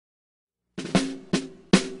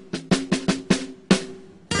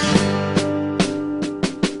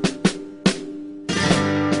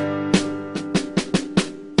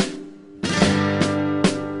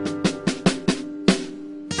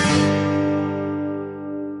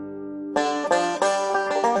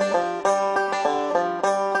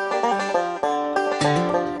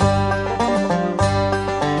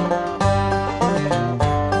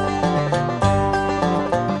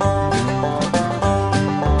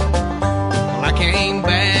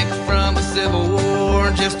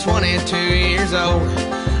22 years old.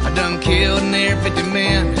 I done killed near 50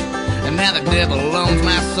 men, and now the devil owns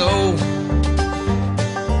my soul.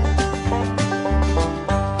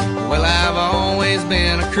 Well, I've always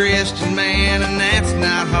been a Christian man, and that's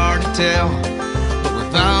not hard to tell. But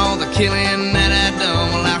with all the killing that I've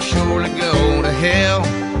done, well, I'll surely go to hell.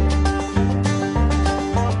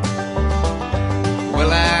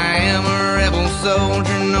 Well, I am a rebel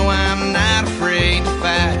soldier, no, I'm not afraid to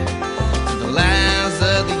fight for the lives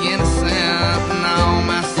of the innocent and all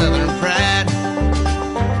my southern pride.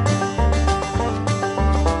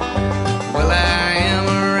 Well, I am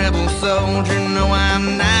a rebel soldier, no,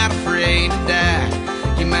 I'm not afraid to die.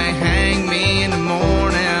 You may hang me in the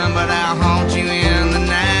morning, but I'll haunt you in the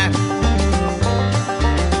night.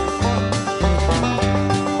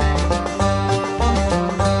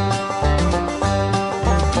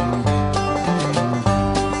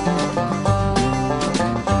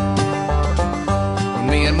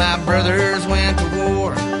 Me and my brothers went to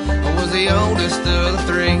war. I was the oldest of the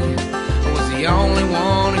three. I was the only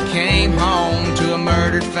one who came home to a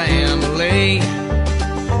murdered family.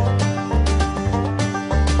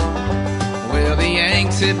 Well, the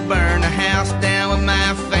Yanks had burned the house down with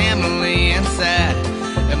my family inside,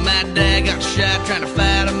 and my dad got shot trying to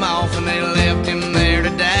fight them off, and they left him there to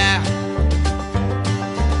die.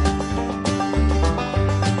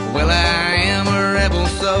 Well, I am a rebel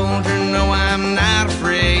soldier, no, I'm not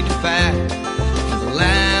afraid to fight for the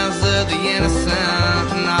lives of the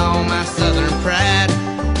innocent and all my southern pride.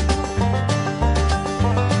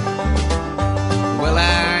 Well,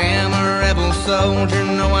 I am a rebel soldier,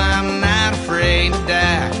 no, I'm not afraid to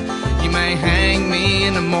die. You may hang me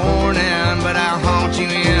in the morning, but I'll haunt you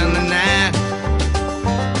in the night.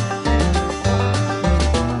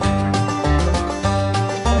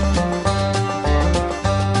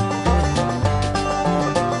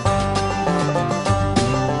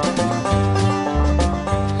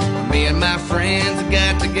 Me and my friends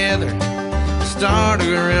got together to start a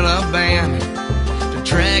guerrilla band to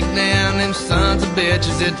track down them sons of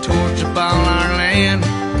bitches that torch up on our land.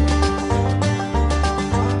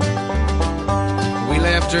 We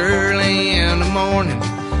left early in the morning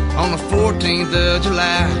on the 14th of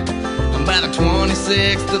July, and by the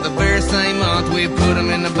 26th of the very same month we put them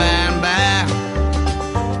in the by and by.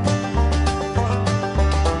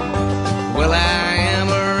 Well, I am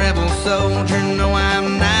a rebel soldier, no,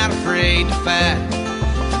 I'm not afraid to fight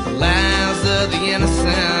for the lives of the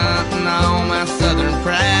innocent and all my southern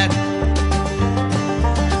pride.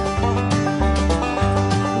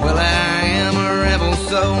 Well, I am a rebel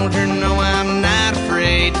soldier, no, I'm not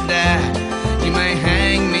afraid to die. You may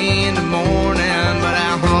hang me in the morning, but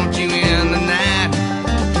I'll haunt you in the night.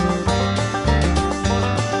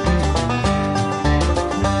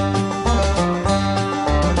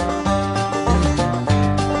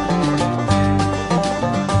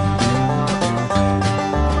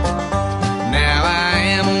 Now I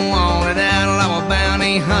am wanted outlaw,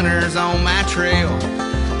 bounty hunters on my trail.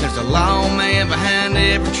 There's a lawman behind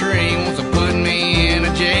every tree wants to put me in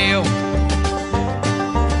a jail.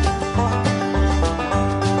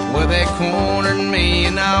 Well, they cornered me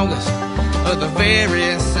in August of the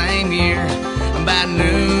very same year, and by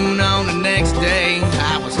noon on the next day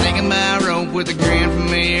I was hanging by a rope with a grin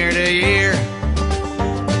from ear to ear.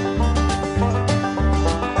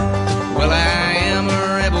 Well, I am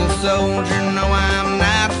a rebel soldier, no, I'm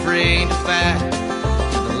not afraid to fight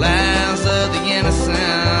for the lives of the innocent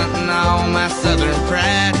and all my southern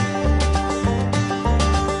pride.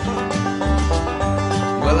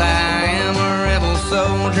 Well, I am a rebel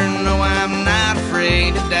soldier, no, I'm not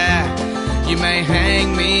afraid to die. You may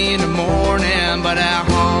hang me in the morning, but I'll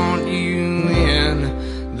haunt you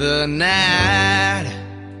in the night.